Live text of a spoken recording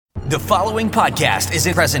The following podcast is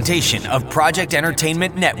a presentation of Project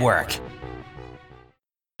Entertainment Network.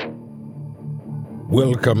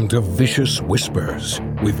 Welcome to Vicious Whispers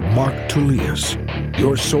with Mark Tullius,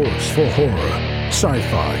 your source for horror,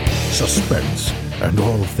 sci-fi, suspense, and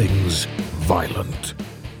all things violent.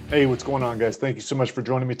 Hey, what's going on, guys? Thank you so much for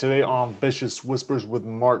joining me today on Vicious Whispers with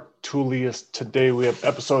Mark Tullius. Today we have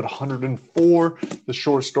episode 104. The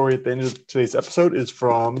short story at the end of today's episode is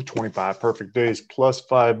from 25 Perfect Days plus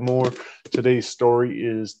 5 more. Today's story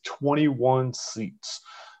is 21 Seats.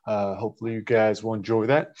 Hopefully you guys will enjoy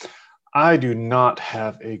that. I do not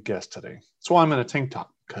have a guest today. That's why I'm in a tank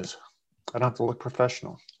top, because I don't have to look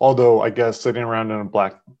professional. Although I guess sitting around in a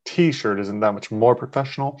black t-shirt isn't that much more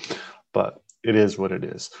professional, but it is what it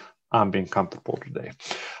is. I'm being comfortable today.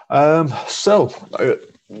 Been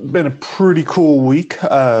a pretty cool week.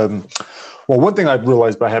 Well, one thing I've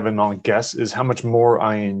realized by having on guests is how much more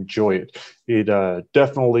I enjoy it. It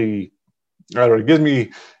definitely,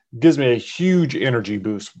 gives me a huge energy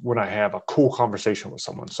boost when I have a cool conversation with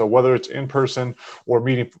someone. So whether it's in person or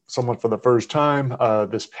meeting someone for the first time,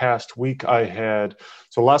 this past week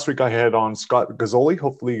last week I had on Scott Gazzoli.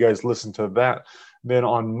 Hopefully you guys listened to that. Then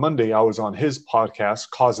on Monday, I was on his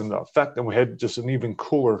podcast, Cause and Effect, and we had just an even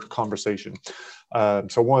cooler conversation.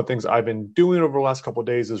 So one of the things I've been doing over the last couple of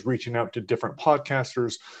days is reaching out to different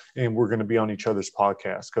podcasters, and we're going to be on each other's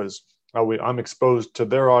podcasts because I'm exposed to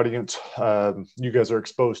their audience. You guys are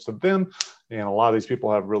exposed to them, and a lot of these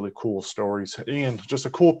people have really cool stories and just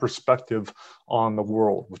a cool perspective on the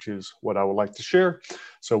world, which is what I would like to share.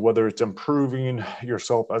 So whether it's improving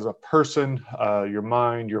yourself as a person, your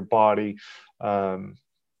mind, your body,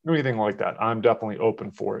 anything like that, I'm definitely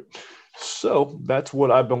open for it. So that's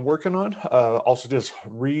what I've been working on. Also just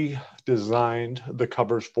redesigned the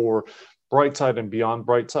covers for Brightside and Beyond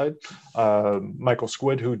Brightside. Michael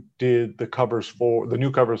Squid, who did the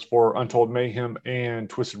new covers for Untold Mayhem and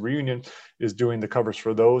Twisted Reunion, is doing the covers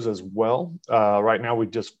for those as well. Right now we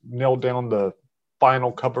just nailed down the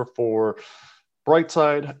final cover for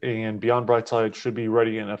Brightside, and Beyond Brightside should be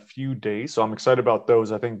ready in a few days. So I'm excited about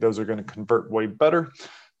those. I think those are going to convert way better.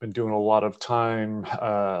 Been doing a lot of time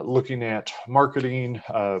looking at marketing,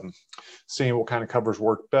 seeing what kind of covers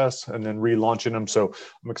work best, and then relaunching them. So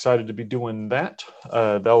I'm excited to be doing that.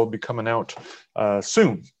 That will be coming out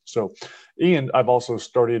soon. And I've also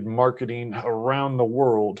started marketing around the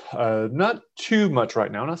world. Not too much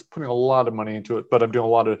right now. I'm not putting a lot of money into it, but I'm doing a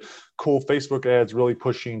lot of cool Facebook ads, really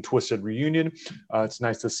pushing Twisted Reunion. It's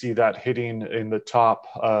nice to see that hitting in the top.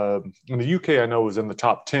 In the UK, I know it was in the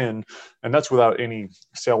top 10, and that's without any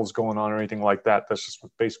sales going on or anything like that. That's just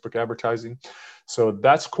with Facebook advertising. So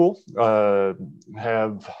that's cool.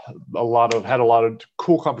 Had a lot of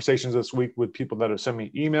cool conversations this week with people that have sent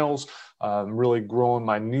me emails. Really growing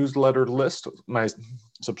my newsletter list, my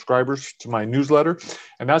subscribers to my newsletter.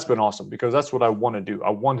 And that's been awesome because that's what I want to do. I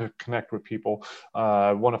want to connect with people.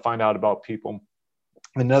 I want to find out about people.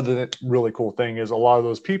 Another really cool thing is a lot of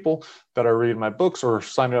those people that are reading my books or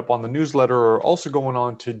signing up on the newsletter are also going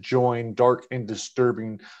on to join Dark and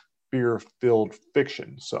Disturbing Fear-Filled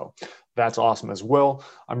Fiction. So that's awesome as well.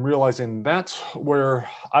 I'm realizing that's where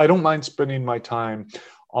I don't mind spending my time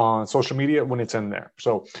on social media when it's in there.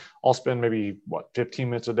 So I'll spend maybe 15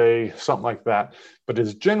 minutes a day, something like that. But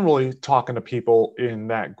it's generally talking to people in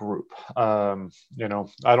that group. I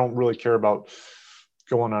don't really care about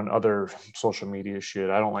going on other social media shit.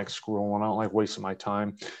 I don't like scrolling. I don't like wasting my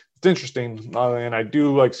time. It's interesting. And I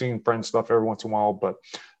do like seeing friends stuff every once in a while, but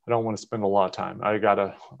I don't want to spend a lot of time.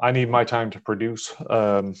 I need my time to produce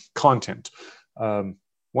content.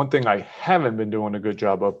 One thing I haven't been doing a good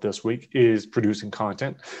job of this week is producing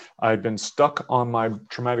content. I've been stuck on my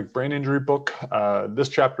traumatic brain injury book. This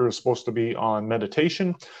chapter is supposed to be on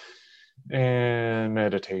meditation. And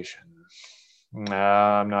meditation.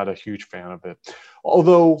 I'm not a huge fan of it.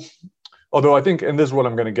 Although I think, and this is what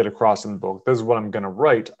I'm going to get across in the book, this is what I'm going to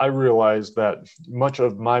write, I realize that much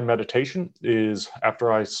of my meditation is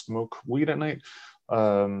after I smoke weed at night.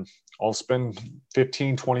 I'll spend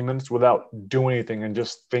 15, 20 minutes without doing anything and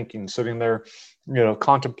just thinking, sitting there,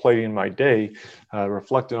 contemplating my day,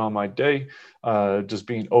 reflecting on my day, just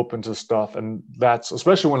being open to stuff. And that's,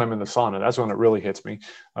 especially when I'm in the sauna, that's when it really hits me.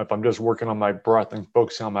 If I'm just working on my breath and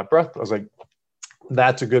focusing on my breath, I was like,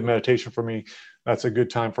 that's a good meditation for me. That's a good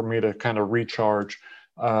time for me to kind of recharge.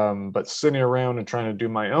 But sitting around and trying to do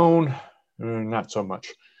my own, not so much.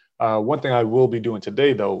 One thing I will be doing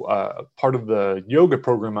today, though, part of the yoga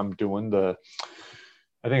program I'm doing,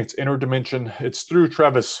 I think it's Inner Dimension. It's through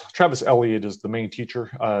Travis. Travis Elliott is the main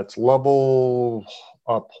teacher. It's level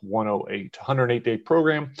up 108, 108-day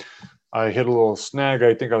program. I hit a little snag.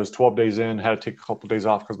 I think I was 12 days in, had to take a couple of days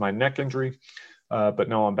off because of my neck injury, but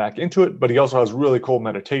now I'm back into it. But he also has really cool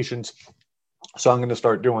meditations. So I'm going to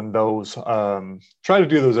start doing those, try to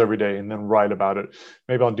do those every day and then write about it.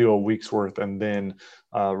 Maybe I'll do a week's worth and then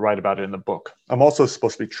write about it in the book. I'm also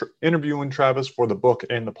supposed to be interviewing Travis for the book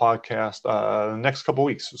and the podcast the next couple of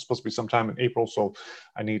weeks. It's supposed to be sometime in April. So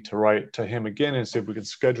I need to write to him again and see if we can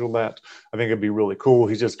schedule that. I think it'd be really cool.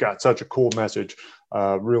 He's just got such a cool message.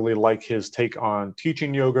 Really like his take on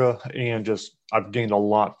teaching yoga, and just I've gained a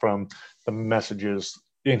lot from the messages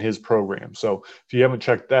in his program. So if you haven't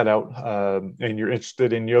checked that out and you're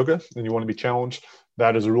interested in yoga and you want to be challenged,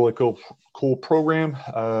 that is a really cool program.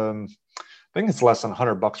 I think it's less than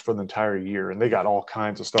 $100 for the entire year, and they got all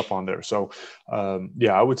kinds of stuff on there. So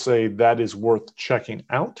yeah, I would say that is worth checking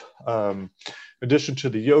out. In addition to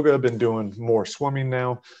the yoga, I've been doing more swimming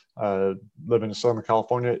now. Living in Southern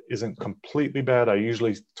California isn't completely bad. I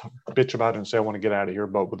usually bitch about it and say I want to get out of here,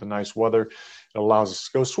 but with the nice weather, it allows us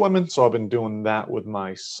to go swimming. So I've been doing that with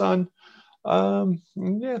my son.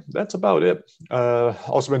 Yeah, that's about it.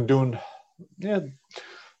 Also been doing,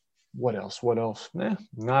 what else?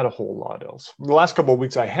 Not a whole lot else. The last couple of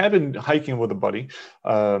weeks, I have been hiking with a buddy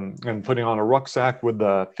and putting on a rucksack with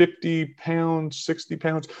 50 pounds, 60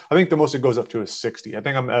 pounds. I think the most it goes up to is 60. I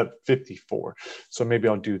think I'm at 54. So maybe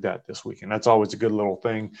I'll do that this weekend. That's always a good little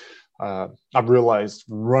thing. I've realized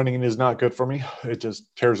running is not good for me. It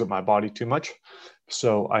just tears up my body too much.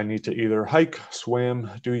 So I need to either hike, swim,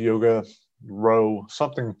 do yoga, row,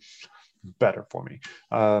 something better for me.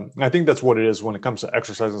 I think that's what it is when it comes to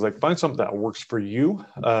exercise. Is like, find something that works for you.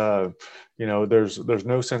 There's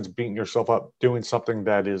no sense beating yourself up doing something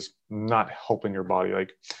that is not helping your body.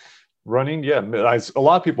 Like running, a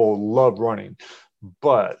lot of people love running,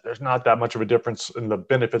 but there's not that much of a difference in the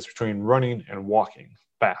benefits between running and walking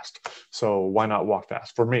fast. So why not walk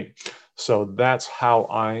fast for me? So that's how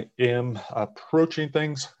I am approaching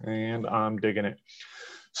things, and I'm digging it.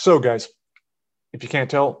 So guys, if you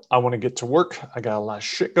can't tell, I want to get to work. I got a lot of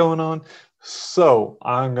shit going on. So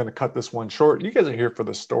I'm going to cut this one short. You guys are here for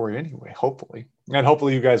the story anyway, hopefully. And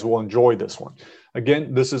hopefully you guys will enjoy this one.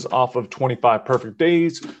 Again, this is off of 25 Perfect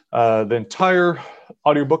Days. The entire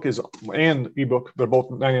audiobook and ebook, they're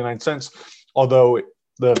both 99 cents. Although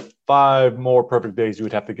the 5 more perfect days, you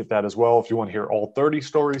would have to get that as well if you want to hear all 30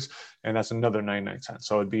 stories, and that's another 99 cents.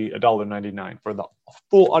 So it'd be $1.99 for the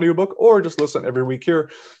full audiobook, or just listen every week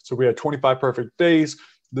here. So we have 25 perfect days.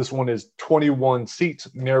 This one is 21 seats,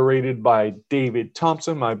 narrated by David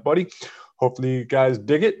Thompson, my buddy. Hopefully you guys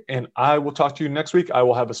dig it, and I will talk to you next week. I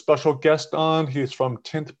will have a special guest on. He's from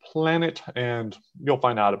 10th Planet, and you'll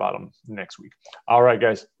find out about him next week. All right,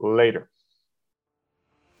 guys, later.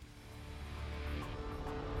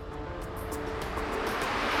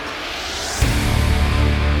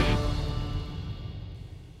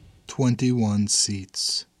 "21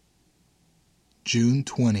 Seats, June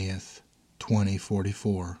 20th,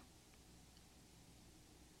 2044.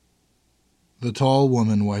 The tall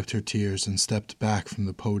woman wiped her tears and stepped back from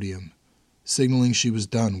the podium, signaling she was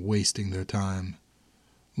done wasting their time.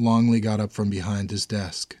 Longley got up from behind his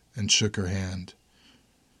desk and shook her hand.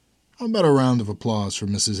 "How about a round of applause for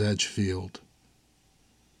Mrs. Edgefield?"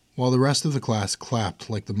 While the rest of the class clapped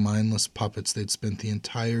like the mindless puppets they'd spent the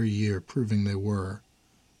entire year proving they were,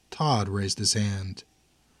 Todd raised his hand.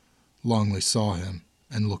 Longley saw him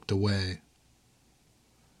and looked away.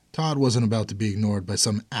 Todd wasn't about to be ignored by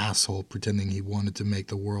some asshole pretending he wanted to make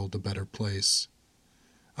the world a better place.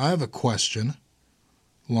 "I have a question."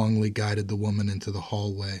 Longley guided the woman into the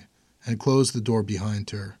hallway and closed the door behind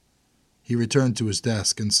her. He returned to his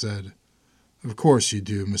desk and said, "Of course you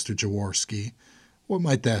do, Mr. Jaworski. What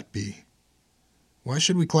might that be?" "Why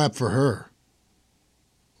should we clap for her?"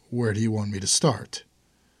 "Where do you want me to start?"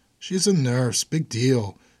 "She's a nurse, big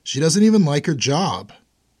deal. She doesn't even like her job."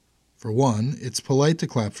 "For one, it's polite to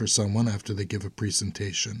clap for someone after they give a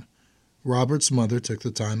presentation. Robert's mother took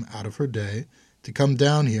the time out of her day to come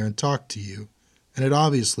down here and talk to you, and it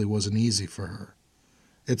obviously wasn't easy for her.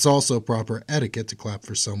 It's also proper etiquette to clap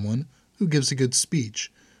for someone who gives a good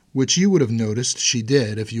speech, which you would have noticed she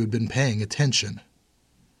did if you had been paying attention."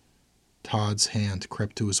 Todd's hand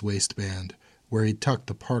crept to his waistband, where he'd tucked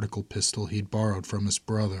the particle pistol he'd borrowed from his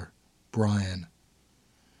brother, Brian.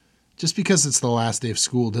 "Just because it's the last day of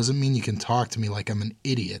school doesn't mean you can talk to me like I'm an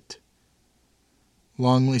idiot."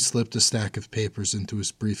 Longley slipped a stack of papers into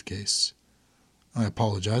his briefcase. "I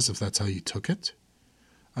apologize if that's how you took it.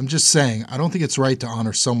 I'm just saying, I don't think it's right to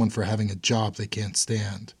honor someone for having a job they can't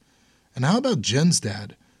stand. And how about Jen's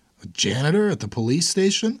dad? A janitor at the police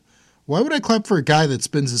station? Why would I clap for a guy that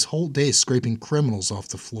spends his whole day scraping criminals off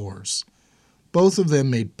the floors? Both of them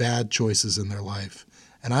made bad choices in their life,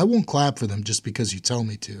 and I won't clap for them just because you tell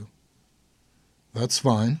me to." "That's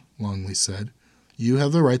fine," Longley said. "You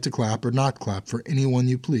have the right to clap or not clap for anyone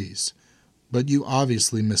you please, but you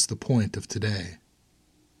obviously missed the point of today."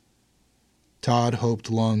 Todd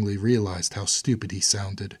hoped Longley realized how stupid he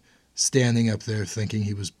sounded, standing up there thinking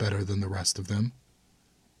he was better than the rest of them.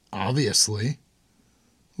 "Obviously."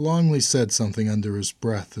 Longley said something under his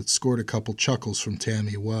breath that scored a couple chuckles from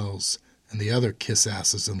Tammy Wells and the other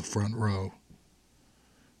kiss-asses in the front row.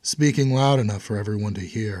 Speaking loud enough for everyone to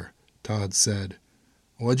hear, Todd said,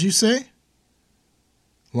 "What'd you say?"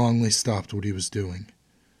 Longley stopped what he was doing.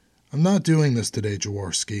 "I'm not doing this today,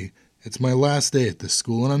 Jaworski. It's my last day at this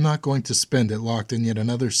school, and I'm not going to spend it locked in yet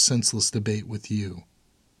another senseless debate with you."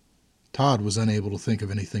 Todd was unable to think of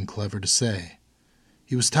anything clever to say.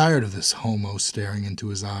 He was tired of this homo staring into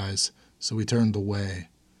his eyes, so he turned away.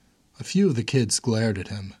 A few of the kids glared at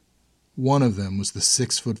him. One of them was the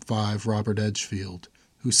 6'5" Robert Edgefield,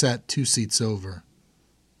 who sat 2 seats over.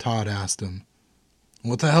 Todd asked him,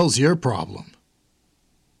 "What the hell's your problem?"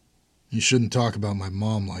 "You shouldn't talk about my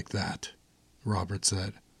mom like that," Robert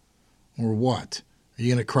said. "Or what? Are you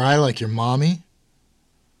going to cry like your mommy?"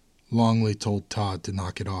 Longley told Todd to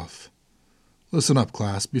knock it off. "Listen up,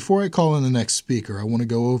 class. Before I call in the next speaker, I want to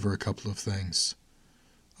go over a couple of things."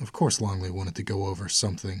 Of course Longley wanted to go over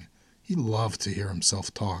something. He loved to hear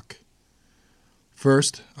himself talk.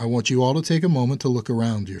 "First, I want you all to take a moment to look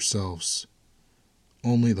around yourselves."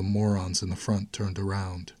 Only the morons in the front turned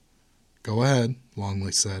around. "Go ahead,"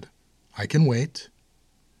 Longley said. "I can wait."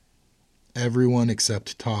 Everyone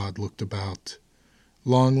except Todd looked about.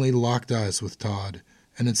 Longley locked eyes with Todd,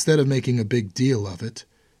 and instead of making a big deal of it,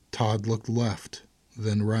 Todd looked left,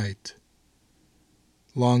 then right.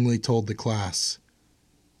 Longley told the class,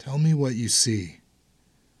 "Tell me what you see."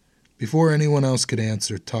 Before anyone else could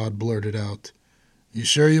answer, Todd blurted out, "You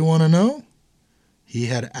sure you want to know?" He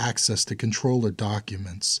had access to controller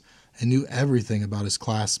documents and knew everything about his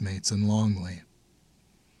classmates and Longley.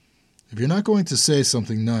 "If you're not going to say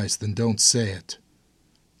something nice, then don't say it."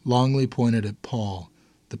 Longley pointed at Paul,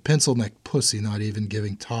 the pencil-necked pussy not even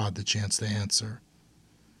giving Todd the chance to answer.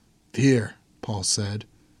 "Fear," Paul said.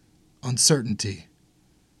 "Uncertainty."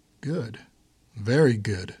 "Good. Very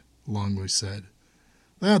good," Longley said.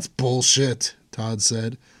 "That's bullshit," Todd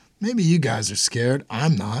said. "Maybe you guys are scared.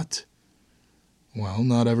 I'm not." "Well,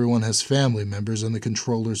 not everyone has family members in the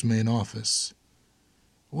controller's main office."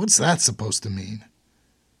 "What's that supposed to mean?"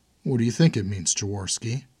 "What do you think it means,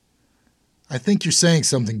 Jaworski?" "I think you're saying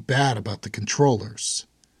something bad about the controllers."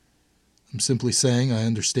 "I'm simply saying I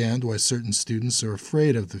understand why certain students are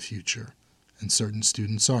afraid of the future, and certain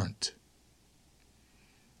students aren't."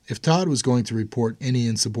 If Todd was going to report any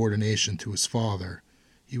insubordination to his father,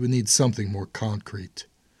 he would need something more concrete.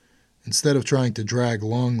 Instead of trying to drag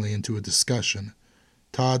Longley into a discussion,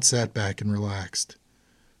 Todd sat back and relaxed.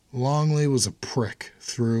 Longley was a prick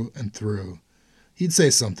through and through. He'd say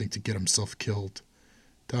something to get himself killed.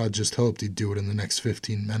 Todd just hoped he'd do it in the next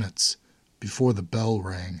 15 minutes, before the bell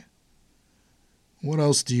rang. "What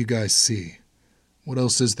else do you guys see? What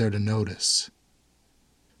else is there to notice?"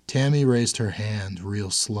 Tammy raised her hand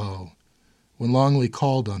real slow. When Longley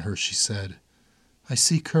called on her, she said, "I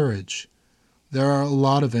see courage. There are a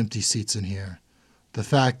lot of empty seats in here. The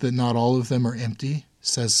fact that not all of them are empty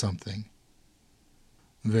says something."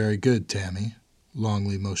 "Very good, Tammy,"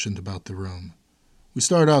 Longley motioned about the room. "We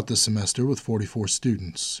start out this semester with 44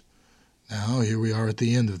 students. Now here we are at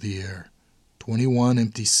the end of the year. 21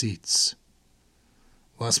 empty seats."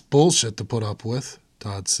 "Less bullshit to put up with,"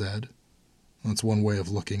 Todd said. "That's one way of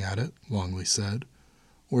looking at it," Longley said.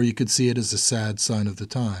 "Or you could see it as a sad sign of the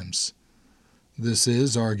times. This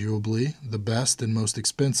is, arguably, the best and most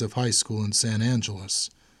expensive high school in San Angeles,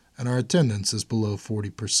 and our attendance is below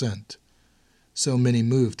 40%. So many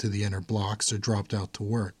moved to the inner blocks or dropped out to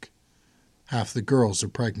work. Half the girls are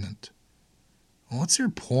pregnant." "What's your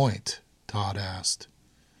point?" Todd asked.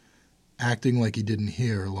 Acting like he didn't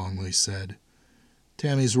hear, Longley said,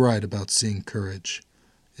 "Tammy's right about seeing courage.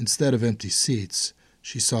 Instead of empty seats,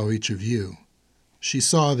 she saw each of you. She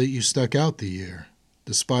saw that you stuck out the year,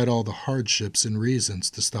 despite all the hardships and reasons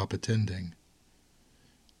to stop attending."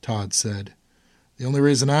 Todd said, "The only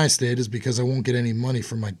reason I stayed is because I won't get any money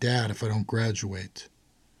from my dad if I don't graduate."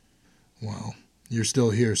 "Well, you're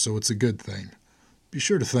still here, so it's a good thing. Be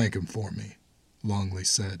sure to thank him for me," Longley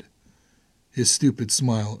said. His stupid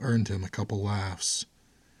smile earned him a couple laughs.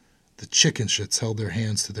 The chicken shits held their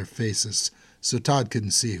hands to their faces, so Todd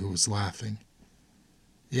couldn't see who was laughing.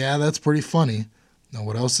 "Yeah, that's pretty funny. Know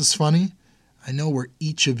what else is funny? I know where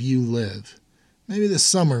each of you live. Maybe this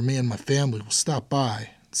summer me and my family will stop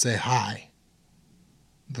by and say hi."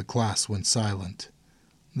 The class went silent.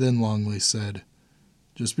 Then Longley said,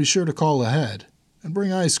 "Just be sure to call ahead, and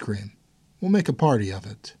bring ice cream. We'll make a party of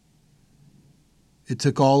it." It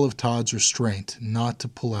took all of Todd's restraint not to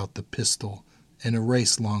pull out the pistol and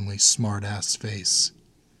erase Longley's smart-ass face.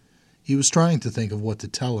 He was trying to think of what to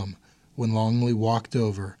tell him when Longley walked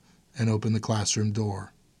over and opened the classroom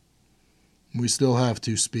door. "We still have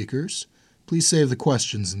 2 speakers. Please save the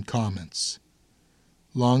questions and comments."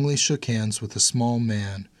 Longley shook hands with a small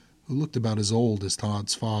man who looked about as old as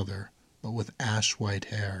Todd's father, but with ash-white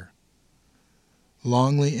hair.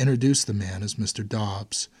 Longley introduced the man as Mr.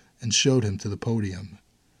 Dobbs and showed him to the podium.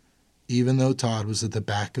 Even though Todd was at the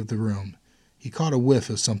back of the room, he caught a whiff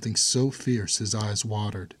of something so fierce his eyes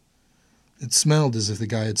watered. It smelled as if the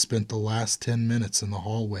guy had spent the last 10 minutes in the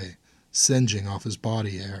hallway, singeing off his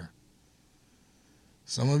body hair.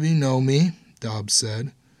 "Some of you know me," Dobbs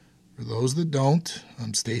said. "For those that don't,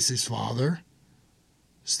 I'm Stacy's father."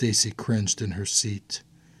 Stacy cringed in her seat.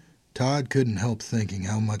 Todd couldn't help thinking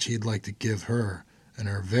how much he'd like to give her and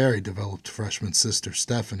her very developed freshman sister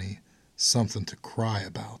Stephanie something to cry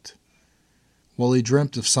about. While he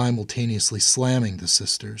dreamt of simultaneously slamming the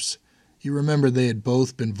sisters, he remembered they had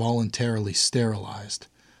both been voluntarily sterilized,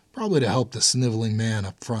 probably to help the sniveling man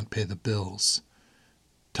up front pay the bills.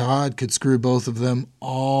 Todd could screw both of them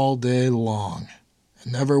all day long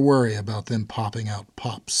and never worry about them popping out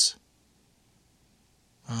pups.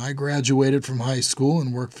 "I graduated from high school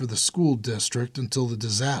and worked for the school district until the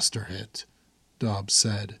disaster hit," Dobbs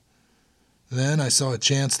said. "Then I saw a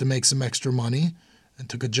chance to make some extra money and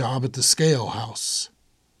took a job at the scale house."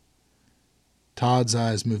 Todd's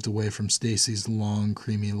eyes moved away from Stacy's long,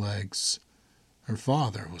 creamy legs. Her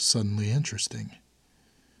father was suddenly interesting.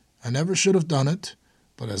 "I never should have done it,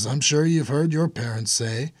 but as I'm sure you've heard your parents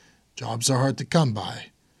say, jobs are hard to come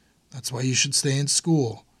by. That's why you should stay in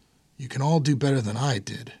school. You can all do better than I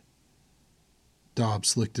did."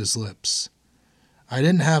 Dobbs licked his lips. "I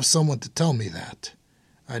didn't have someone to tell me that.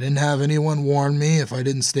 I didn't have anyone warn me if I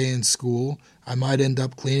didn't stay in school, I might end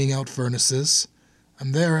up cleaning out furnaces.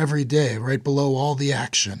 I'm there every day, right below all the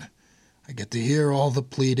action. I get to hear all the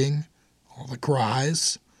pleading, all the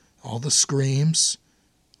cries, all the screams,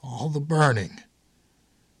 all the burning.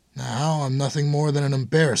 Now I'm nothing more than an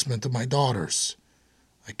embarrassment to my daughters.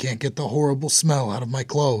 I can't get the horrible smell out of my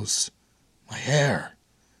clothes, my hair,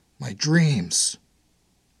 my dreams."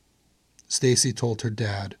 Stacy told her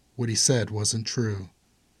dad what he said wasn't true.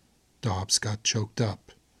 Dobbs got choked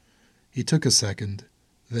up. He took a second,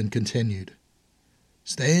 then continued.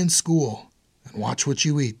 "Stay in school and watch what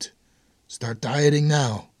you eat. Start dieting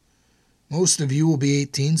now. Most of you will be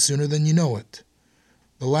 18 sooner than you know it.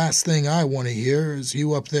 The last thing I want to hear is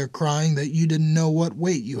you up there crying that you didn't know what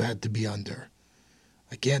weight you had to be under.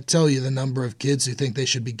 I can't tell you the number of kids who think they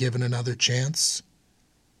should be given another chance.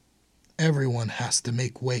 Everyone has to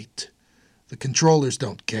make weight. The controllers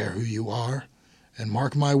don't care who you are, and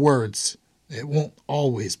mark my words, it won't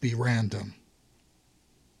always be random."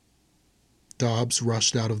 Dobbs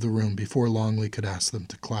rushed out of the room before Longley could ask them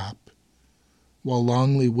to clap. While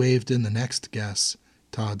Longley waved in the next guess,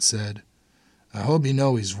 Todd said, "I hope you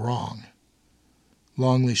know he's wrong."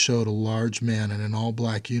 Longley showed a large man in an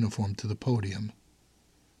all-black uniform to the podium.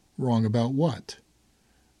 "Wrong about what?"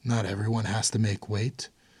 "Not everyone has to make weight.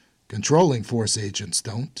 Controlling force agents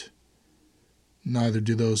don't." "Neither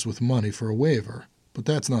do those with money for a waiver, but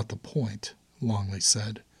that's not the point," Longley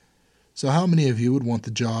said. "So how many of you would want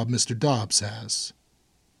the job Mr. Dobbs has?"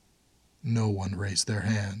 No one raised their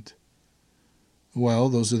hand. "Well,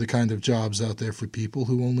 those are the kind of jobs out there for people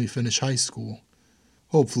who only finish high school.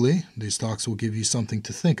 Hopefully, these talks will give you something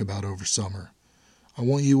to think about over summer. I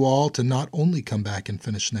want you all to not only come back and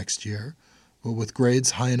finish next year, but with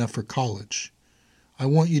grades high enough for college. I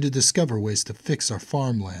want you to discover ways to fix our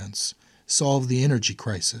farmlands, solve the energy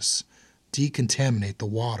crisis, decontaminate the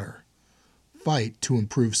water, fight to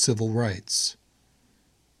improve civil rights."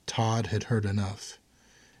 Todd had heard enough.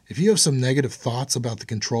 "If you have some negative thoughts about the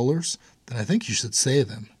controllers, then I think you should say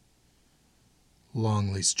them."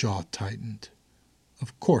 Longley's jaw tightened.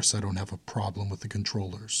 "Of course I don't have a problem with the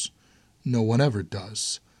controllers. No one ever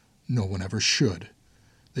does. No one ever should.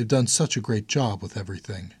 They've done such a great job with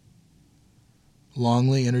everything."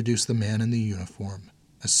 Longley introduced the man in the uniform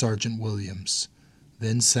as Sergeant Williams,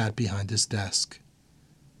 then sat behind his desk.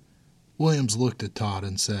 Williams looked at Todd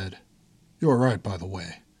and said, "You're right, by the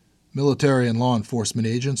way. Military and law enforcement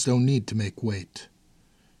agents don't need to make weight."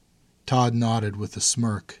 Todd nodded with a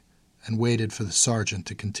smirk and waited for the sergeant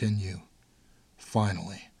to continue.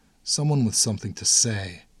 Finally, someone with something to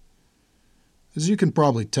say. "As you can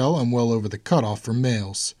probably tell, I'm well over the cutoff for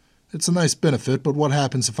males. It's a nice benefit, but what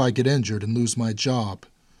happens if I get injured and lose my job?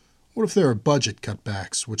 What if there are budget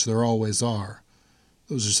cutbacks, which there always are?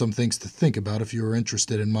 Those are some things to think about if you are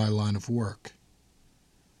interested in my line of work.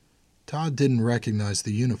 Todd didn't recognize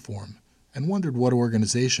the uniform and wondered what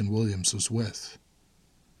organization Williams was with.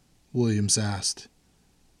 Williams asked,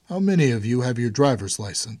 "How many of you have your driver's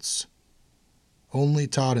license?" Only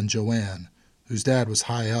Todd and Joanne, whose dad was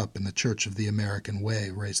high up in the Church of the American Way,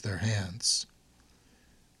 raised their hands.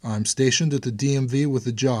 "I'm stationed at the DMV with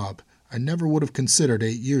a job I never would have considered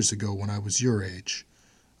 8 years ago when I was your age.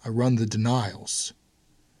 I run the denials."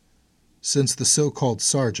 Since the so-called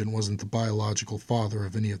sergeant wasn't the biological father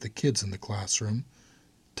of any of the kids in the classroom,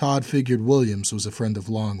 Todd figured Williams was a friend of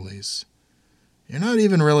Longley's. "You're not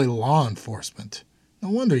even really law enforcement. No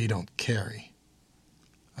wonder you don't carry."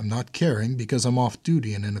 "I'm not carrying because I'm off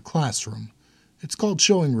duty and in a classroom. It's called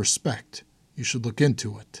showing respect. You should look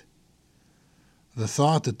into it." The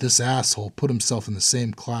thought that this asshole put himself in the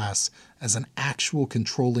same class as an actual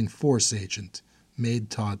controlling force agent made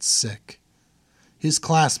Todd sick. His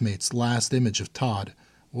classmate's last image of Todd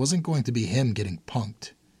wasn't going to be him getting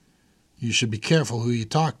punked. "You should be careful who you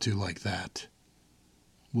talk to like that."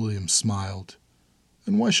 Williams smiled.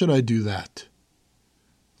 "And why should I do that?"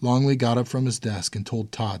 Longley got up from his desk and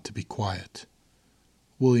told Todd to be quiet.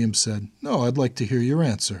 Williams said, "No, I'd like to hear your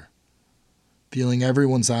answer." Feeling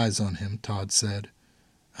everyone's eyes on him, Todd said,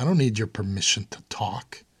 "I don't need your permission to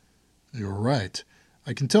talk." "You're right.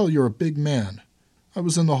 I can tell you're a big man. I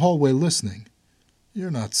was in the hallway listening. You're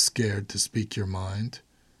not scared to speak your mind."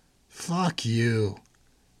 "Fuck you."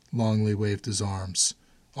 Longley waved his arms.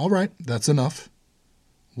 "All right, that's enough."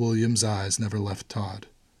 Williams' eyes never left Todd.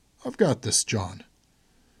 "I've got this, John."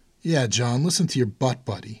 "Yeah, John, listen to your butt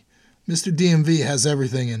buddy. Mr. DMV has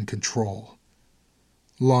everything in control."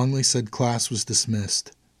 Longley said class was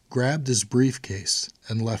dismissed, grabbed his briefcase,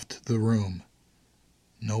 and left the room.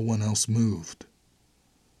 No one else moved.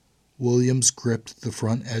 Williams gripped the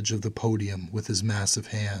front edge of the podium with his massive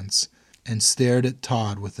hands and stared at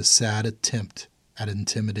Todd with a sad attempt at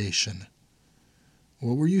intimidation.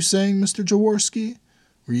 "What were you saying, Mr. Jaworski?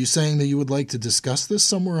 Were you saying that you would like to discuss this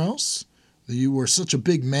somewhere else? That you were such a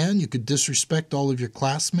big man you could disrespect all of your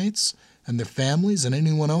classmates and their families and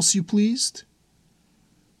anyone else you pleased?"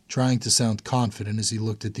 Trying to sound confident as he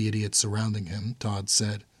looked at the idiots surrounding him, Todd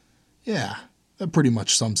said, "Yeah, that pretty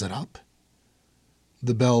much sums it up."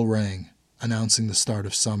 The bell rang, announcing the start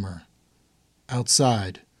of summer.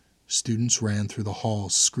 Outside, students ran through the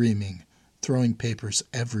halls screaming, throwing papers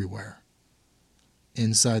everywhere.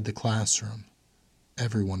 Inside the classroom,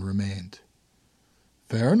 everyone remained.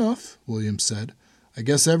 "Fair enough," Williams said. "I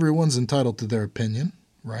guess everyone's entitled to their opinion,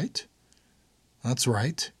 right?" "That's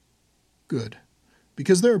right." "Good.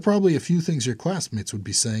 Because there are probably a few things your classmates would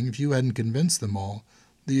be saying if you hadn't convinced them all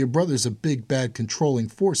that your brother's a big, bad, controlling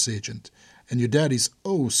force agent and your daddy's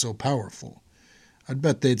oh so powerful. I'd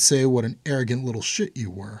bet they'd say what an arrogant little shit you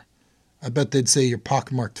were. I bet they'd say your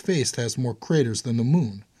pockmarked face has more craters than the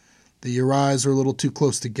moon, that your eyes are a little too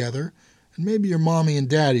close together, and maybe your mommy and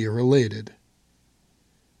daddy are related."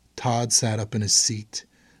 Todd sat up in his seat,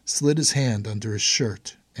 slid his hand under his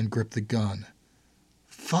shirt, and gripped the gun.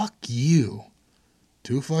 "Fuck you."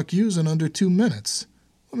 2 fuck yous in under 2 minutes.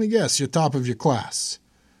 Let me guess, you're top of your class.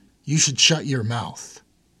 You should shut your mouth.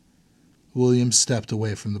 Williams stepped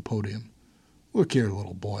away from the podium. "Look here,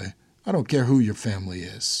 little boy. I don't care who your family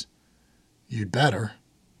is." "You'd better."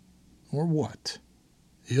 "Or what?"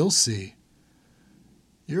 "You'll see."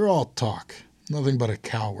 "You're all talk. Nothing but a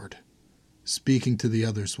coward." Speaking to the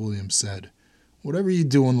others, Williams said, "Whatever you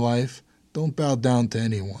do in life, don't bow down to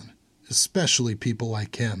anyone, especially people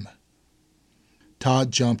like him."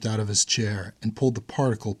 Todd jumped out of his chair and pulled the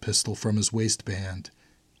particle pistol from his waistband,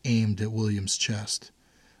 aimed at Williams' chest.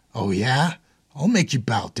 "Oh, yeah? I'll make you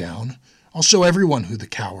bow down. I'll show everyone who the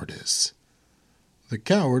coward is." "The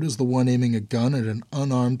coward is the one aiming a gun at an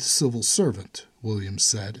unarmed civil servant," Williams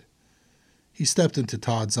said. He stepped into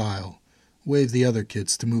Todd's aisle, waved the other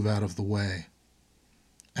kids to move out of the way.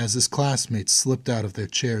 As his classmates slipped out of their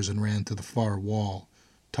chairs and ran to the far wall,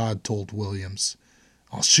 Todd told Williams,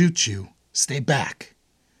 "I'll shoot you. Stay back."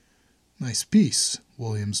 "Nice piece."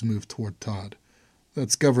 Williams moved toward Todd.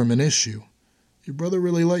 "That's government issue. Your brother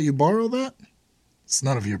really let you borrow that?" "It's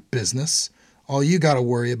none of your business. All you got to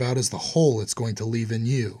worry about is the hole it's going to leave in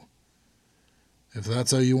you." "If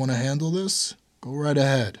that's how you want to handle this, go right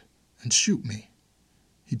ahead and shoot me."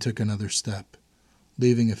 He took another step,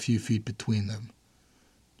 leaving a few feet between them.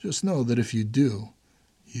 "Just know that if you do,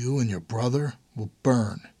 you and your brother will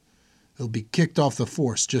burn. He'll be kicked off the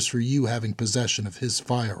force just for you having possession of his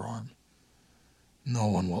firearm. No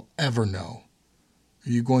one will ever know. Are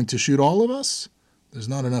you going to shoot all of us? There's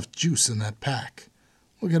not enough juice in that pack.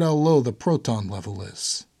 Look at how low the proton level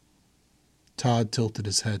is. Todd tilted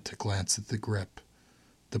his head to glance at the grip.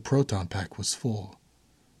 The proton pack was full.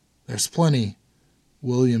 There's plenty.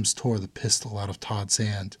 Williams tore the pistol out of Todd's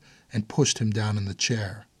hand and pushed him down in the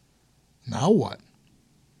chair. Now what?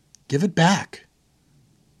 Give it back.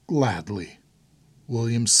 Gladly.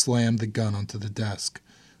 Williams slammed the gun onto the desk,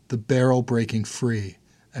 the barrel breaking free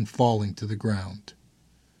and falling to the ground.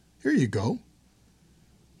 Here you go.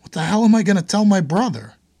 What the hell am I going to tell my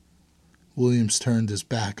brother? Williams turned his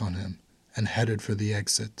back on him and headed for the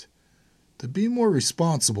exit. To be more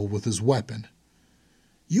responsible with his weapon.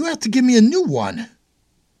 You have to give me a new one.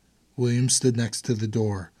 Williams stood next to the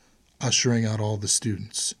door, ushering out all the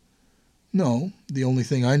students. No, the only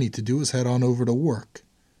thing I need to do is head on over to work.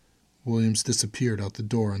 Williams disappeared out the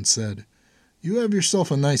door and said, You have yourself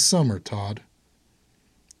a nice summer, Todd.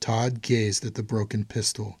 Todd gazed at the broken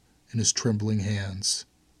pistol in his trembling hands.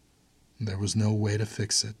 There was no way to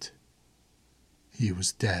fix it. He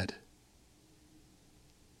was dead.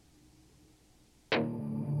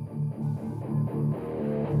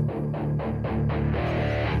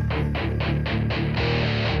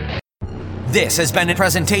 This has been a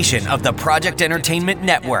presentation of the Project Entertainment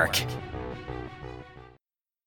Network.